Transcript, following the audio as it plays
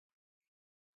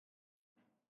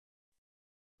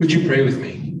Would you pray with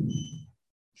me?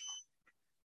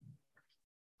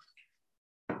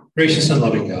 Gracious and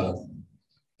loving God,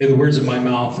 may the words of my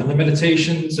mouth and the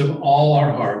meditations of all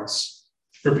our hearts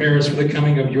prepare us for the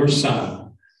coming of your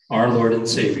Son, our Lord and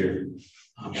Savior.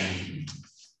 Amen.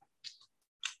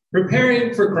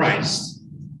 Preparing for Christ.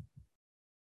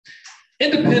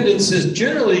 Independence is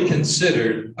generally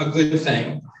considered a good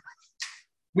thing.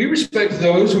 We respect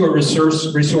those who are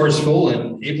resourceful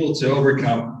and able to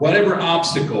overcome whatever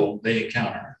obstacle they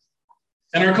encounter.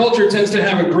 And our culture tends to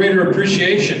have a greater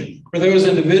appreciation for those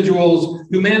individuals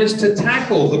who manage to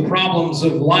tackle the problems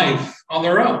of life on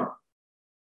their own.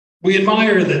 We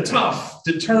admire the tough,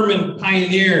 determined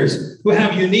pioneers who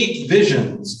have unique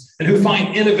visions and who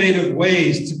find innovative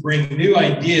ways to bring new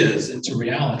ideas into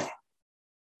reality.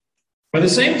 By the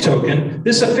same token,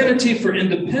 this affinity for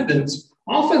independence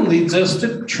often leads us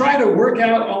to try to work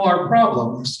out all our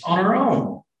problems on our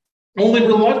own, only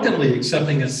reluctantly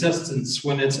accepting assistance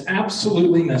when it's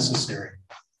absolutely necessary.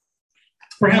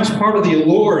 Perhaps part of the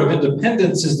allure of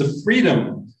independence is the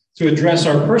freedom to address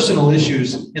our personal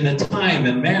issues in the time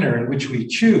and manner in which we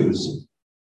choose.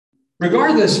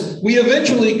 Regardless, we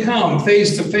eventually come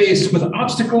face to face with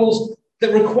obstacles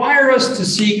that require us to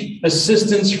seek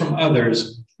assistance from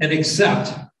others and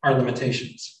accept our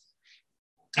limitations.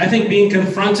 I think being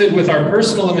confronted with our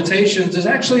personal limitations is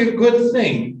actually a good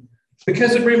thing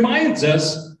because it reminds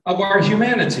us of our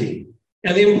humanity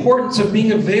and the importance of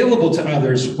being available to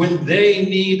others when they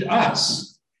need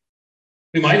us.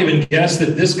 We might even guess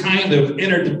that this kind of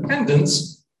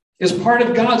interdependence is part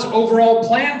of God's overall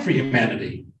plan for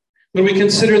humanity when we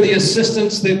consider the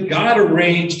assistance that God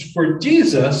arranged for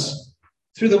Jesus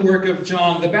through the work of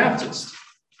John the Baptist.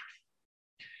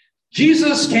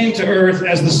 Jesus came to earth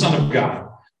as the Son of God.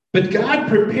 But God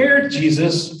prepared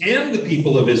Jesus and the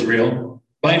people of Israel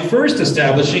by first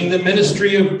establishing the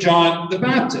ministry of John the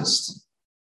Baptist.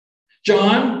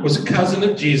 John was a cousin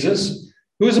of Jesus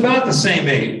who was about the same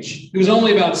age. He was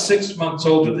only about 6 months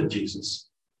older than Jesus.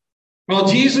 While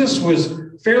Jesus was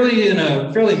in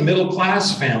a fairly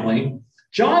middle-class family,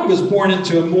 John was born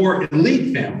into a more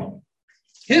elite family.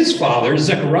 His father,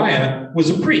 Zechariah, was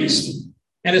a priest,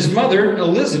 and his mother,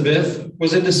 Elizabeth,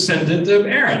 was a descendant of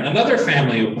Aaron, another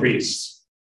family of priests.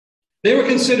 They were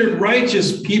considered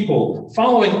righteous people,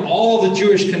 following all the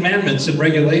Jewish commandments and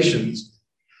regulations,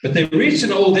 but they reached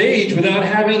an old age without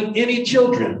having any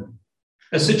children,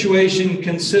 a situation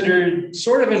considered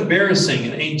sort of embarrassing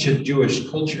in ancient Jewish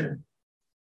culture.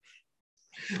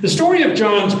 The story of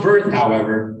John's birth,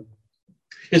 however,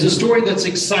 is a story that's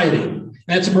exciting,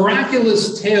 and it's a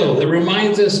miraculous tale that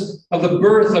reminds us of the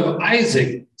birth of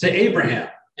Isaac to Abraham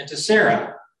and to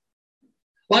Sarah.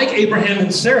 Like Abraham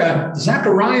and Sarah,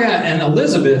 Zechariah and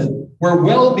Elizabeth were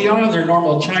well beyond their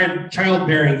normal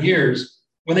childbearing years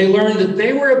when they learned that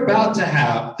they were about to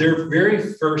have their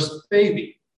very first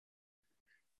baby.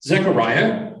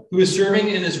 Zechariah, who was serving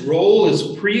in his role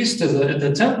as priest at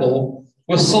the temple,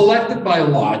 was selected by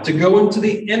lot to go into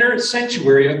the inner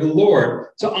sanctuary of the Lord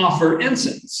to offer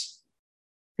incense.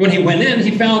 When he went in,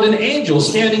 he found an angel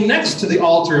standing next to the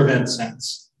altar of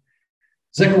incense.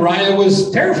 Zechariah was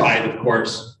terrified, of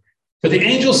course, but the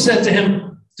angel said to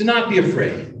him, "Do not be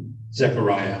afraid,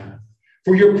 Zechariah,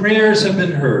 for your prayers have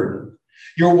been heard.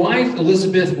 Your wife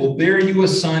Elizabeth will bear you a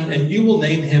son, and you will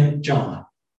name him John.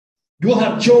 You will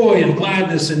have joy and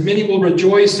gladness, and many will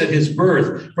rejoice at his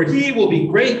birth, for he will be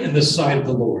great in the sight of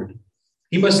the Lord.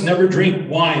 He must never drink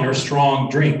wine or strong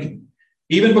drink.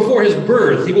 Even before his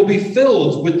birth, he will be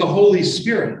filled with the Holy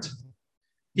Spirit.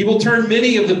 He will turn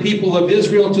many of the people of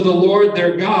Israel to the Lord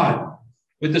their God.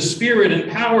 With the spirit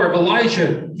and power of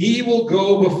Elijah, he will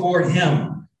go before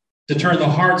him to turn the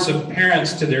hearts of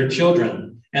parents to their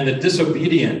children and the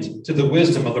disobedient to the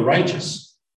wisdom of the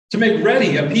righteous, to make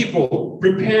ready a people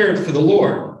prepared for the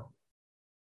Lord."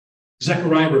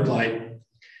 Zechariah replied,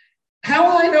 "How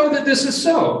will I know that this is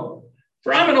so?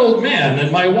 For I'm an old man,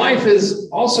 and my wife is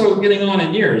also getting on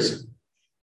in years."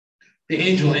 The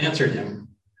angel answered him,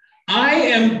 "I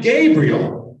am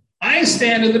Gabriel. I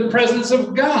stand in the presence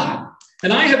of God,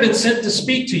 and I have been sent to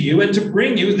speak to you and to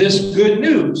bring you this good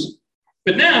news.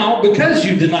 But now, because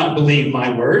you did not believe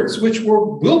my words, which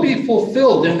will be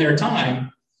fulfilled in their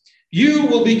time, you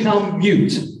will become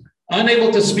mute,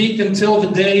 unable to speak until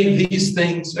the day these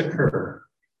things occur."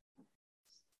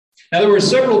 Now, there were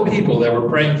several people that were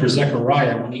praying for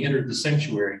Zechariah when he entered the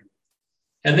sanctuary.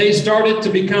 And they started to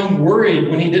become worried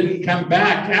when he didn't come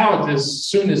back out as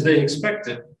soon as they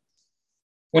expected.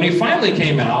 When he finally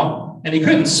came out and he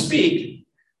couldn't speak,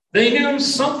 they knew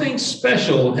something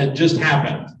special had just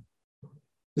happened.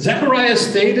 Zechariah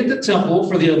stayed at the temple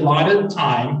for the allotted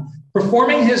time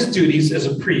performing his duties as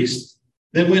a priest,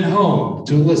 then went home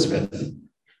to Elizabeth.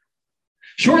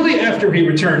 Shortly after he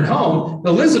returned home,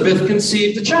 Elizabeth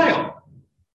conceived a child.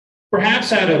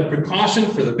 Perhaps out of precaution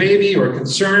for the baby or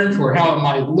concern for how it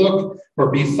might look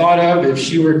or be thought of if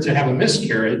she were to have a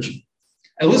miscarriage,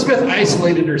 Elizabeth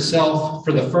isolated herself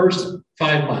for the first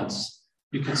 5 months.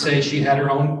 You could say she had her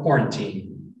own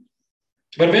quarantine.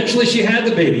 But eventually she had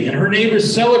the baby, and her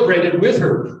neighbors celebrated with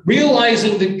her,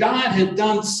 realizing that God had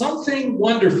done something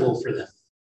wonderful for them.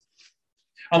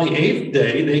 On the 8th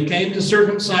day, they came to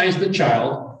circumcise the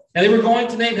child, and they were going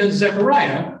to name him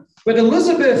Zechariah, but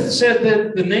Elizabeth said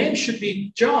that the name should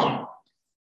be John.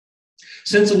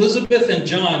 Since Elizabeth and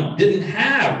John didn't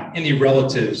have any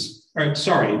relatives,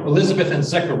 Elizabeth and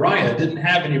Zechariah didn't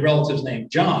have any relatives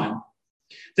named John,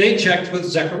 they checked with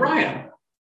Zechariah.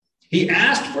 He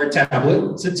asked for a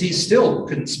tablet since he still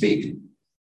couldn't speak.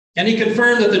 And he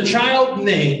confirmed that the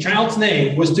child's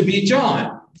name was to be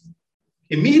John.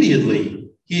 Immediately,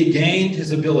 he gained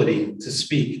his ability to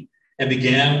speak and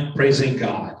began praising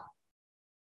God.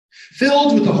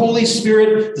 Filled with the Holy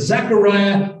Spirit,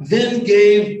 Zechariah then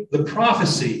gave the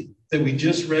prophecy that we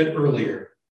just read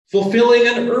earlier, fulfilling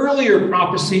an earlier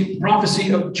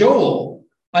prophecy of Joel,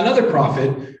 another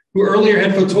prophet who earlier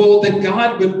had foretold that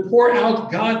God would pour out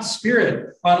God's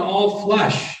Spirit on all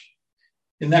flesh.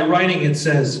 In that writing, it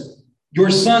says, "Your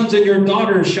sons and your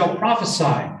daughters shall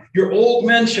prophesy. Your old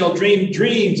men shall dream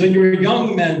dreams, and your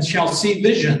young men shall see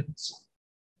visions."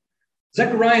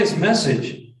 Zechariah's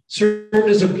message served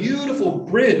as a beautiful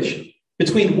bridge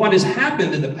between what has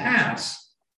happened in the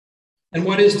past and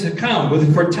what is to come, with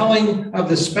a foretelling of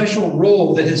the special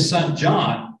role that his son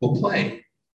John will play.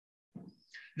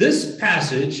 This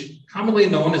passage, commonly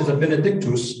known as the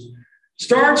Benedictus,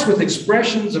 starts with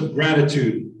expressions of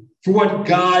gratitude for what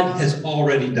God has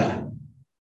already done.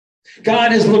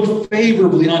 God has looked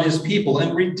favorably on his people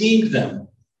and redeemed them,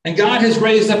 and God has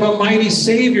raised up a mighty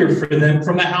Savior for them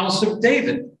from the house of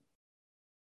David.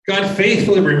 God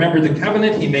faithfully remembered the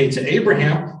covenant he made to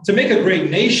Abraham to make a great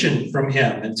nation from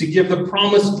him and to give the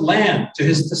promised land to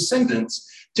his descendants,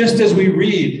 just as we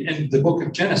read in the book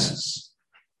of Genesis.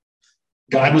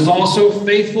 God was also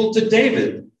faithful to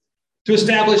David to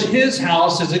establish his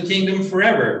house as a kingdom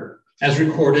forever, as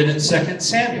recorded in 2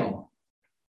 Samuel.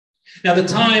 Now the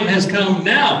time has come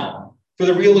now for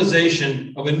the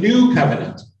realization of a new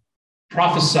covenant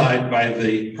prophesied by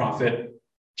the prophet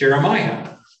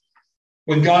Jeremiah,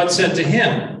 when God said to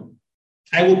him,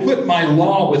 "I will put my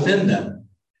law within them,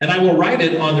 and I will write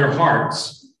it on their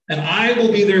hearts, and I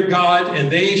will be their God,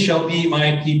 and they shall be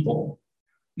my people.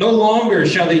 No longer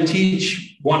shall they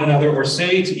teach one another or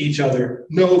say to each other,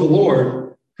 'Know the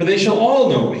Lord,' for they shall all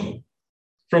know me,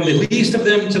 from the least of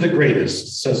them to the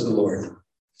greatest, says the Lord.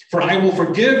 For I will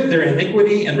forgive their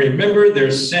iniquity and remember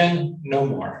their sin no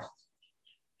more."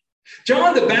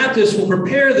 John the Baptist will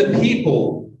prepare the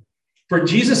people for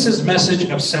Jesus' message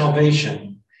of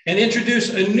salvation and introduce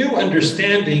a new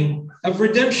understanding of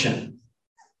redemption.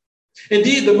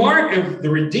 Indeed, the mark of the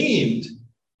redeemed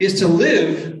is to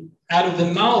live out of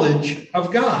the knowledge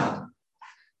of God.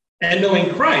 And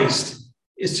knowing Christ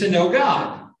is to know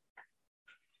God.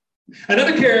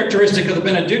 Another characteristic of the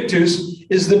Benedictus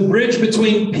is the bridge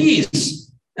between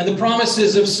peace and the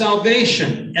promises of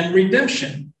salvation and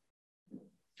redemption.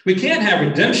 We can't have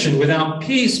redemption without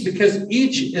peace because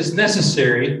each is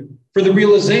necessary for the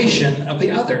realization of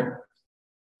the other.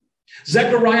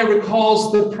 Zechariah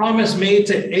recalls the promise made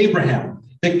to Abraham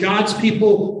that God's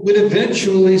people would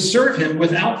eventually serve him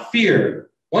without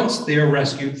fear once they are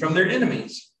rescued from their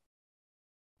enemies.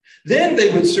 Then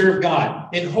they would serve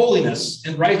God in holiness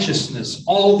and righteousness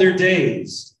all their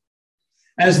days.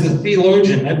 As the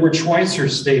theologian Edward Schweitzer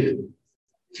stated,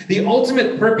 the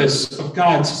ultimate purpose of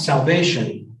God's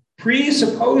salvation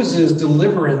presupposes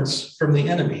deliverance from the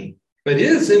enemy, but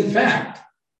is, in fact,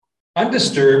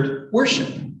 undisturbed worship.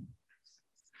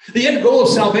 The end goal of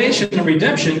salvation and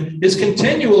redemption is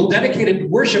continual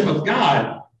dedicated worship of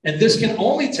God, and this can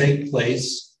only take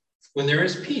place when there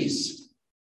is peace.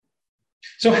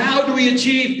 So how do we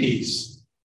achieve peace?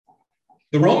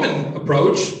 The Roman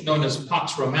approach, known as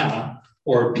Pax Romana,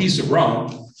 or peace of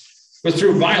Rome, was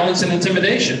through violence and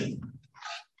intimidation.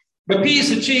 But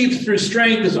peace achieved through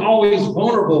strength is always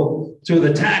vulnerable to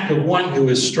the attack of one who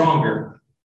is stronger.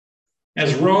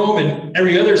 As Rome and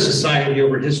every other society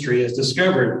over history has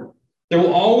discovered, there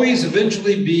will always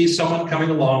eventually be someone coming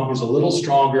along who's a little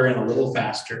stronger and a little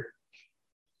faster.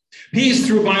 Peace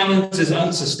through violence is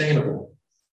unsustainable.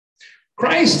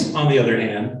 Christ, on the other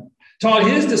hand, taught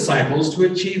his disciples to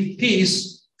achieve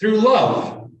peace through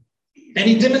love, and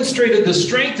he demonstrated the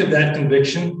strength of that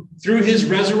conviction through his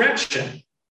resurrection.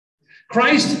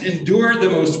 Christ endured the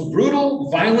most brutal,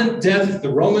 violent death the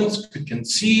Romans could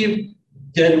conceive,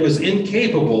 yet it was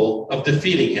incapable of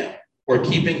defeating him or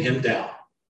keeping him down.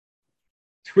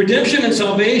 Redemption and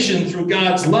salvation through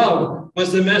God's love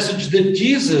was the message that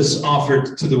Jesus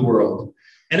offered to the world.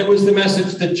 And it was the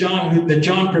message that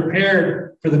John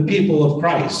prepared for the people of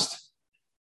Christ.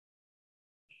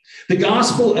 The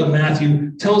Gospel of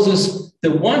Matthew tells us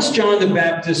that once John the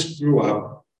Baptist grew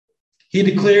up, he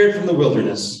declared from the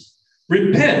wilderness,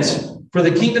 "Repent, for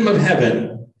the kingdom of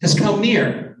heaven has come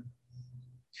near."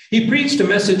 He preached a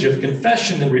message of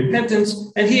confession and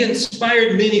repentance, and he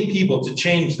inspired many people to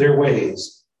change their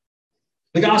ways.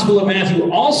 The Gospel of Matthew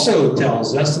also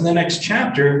tells us in the next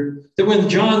chapter that when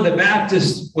John the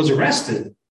Baptist was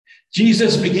arrested,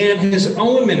 Jesus began his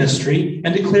own ministry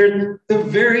and declared the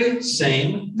very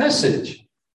same message,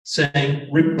 saying,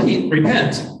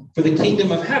 "Repent, for the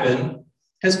kingdom of heaven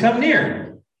has come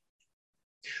near."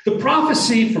 The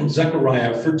prophecy from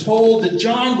Zechariah foretold that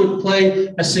John would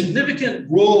play a significant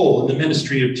role in the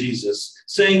ministry of Jesus,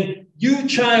 saying, "You,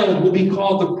 child, will be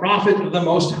called the prophet of the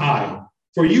Most High,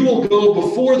 for you will go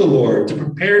before the Lord to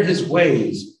prepare his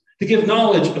ways, to give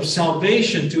knowledge of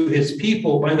salvation to his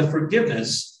people by the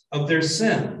forgiveness of their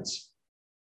sins."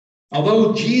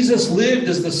 Although Jesus lived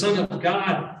as the Son of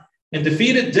God and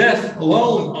defeated death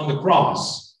alone on the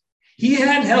cross, he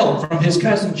had help from his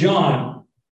cousin John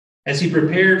as he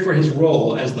prepared for his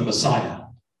role as the Messiah.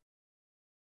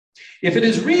 If it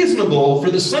is reasonable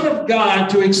for the Son of God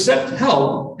to accept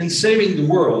help in saving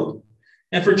the world,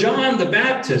 and for John the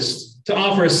Baptist to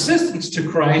offer assistance to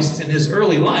Christ in his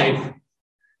early life,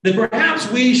 then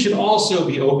perhaps we should also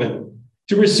be open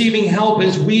to receiving help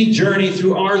as we journey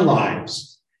through our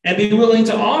lives and be willing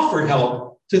to offer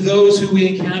help to those who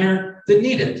we encounter that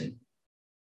need it.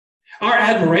 Our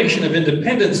admiration of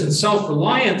independence and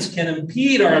self-reliance can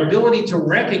impede our ability to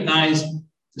recognize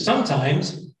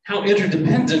sometimes how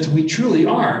interdependent we truly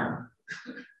are.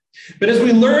 But as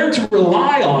we learn to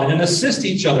rely on and assist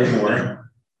each other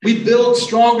more, we build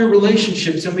stronger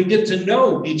relationships and we get to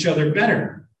know each other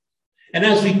better. And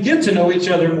as we get to know each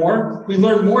other more, we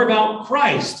learn more about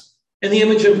Christ and the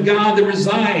image of God that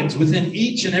resides within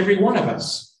each and every one of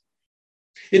us.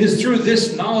 It is through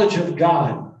this knowledge of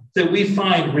God that we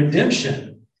find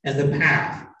redemption and the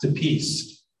path to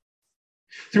peace.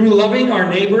 Through loving our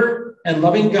neighbor and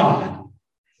loving God,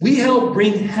 we help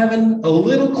bring heaven a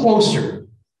little closer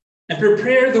and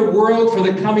prepare the world for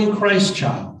the coming Christ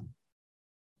child.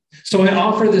 So I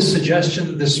offer this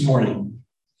suggestion this morning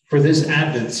for this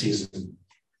Advent season.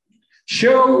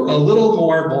 Show a little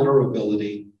more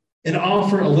vulnerability and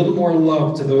offer a little more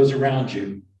love to those around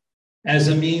you as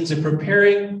a means of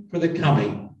preparing for the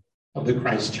coming of the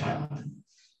Christ child.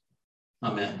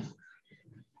 Amen.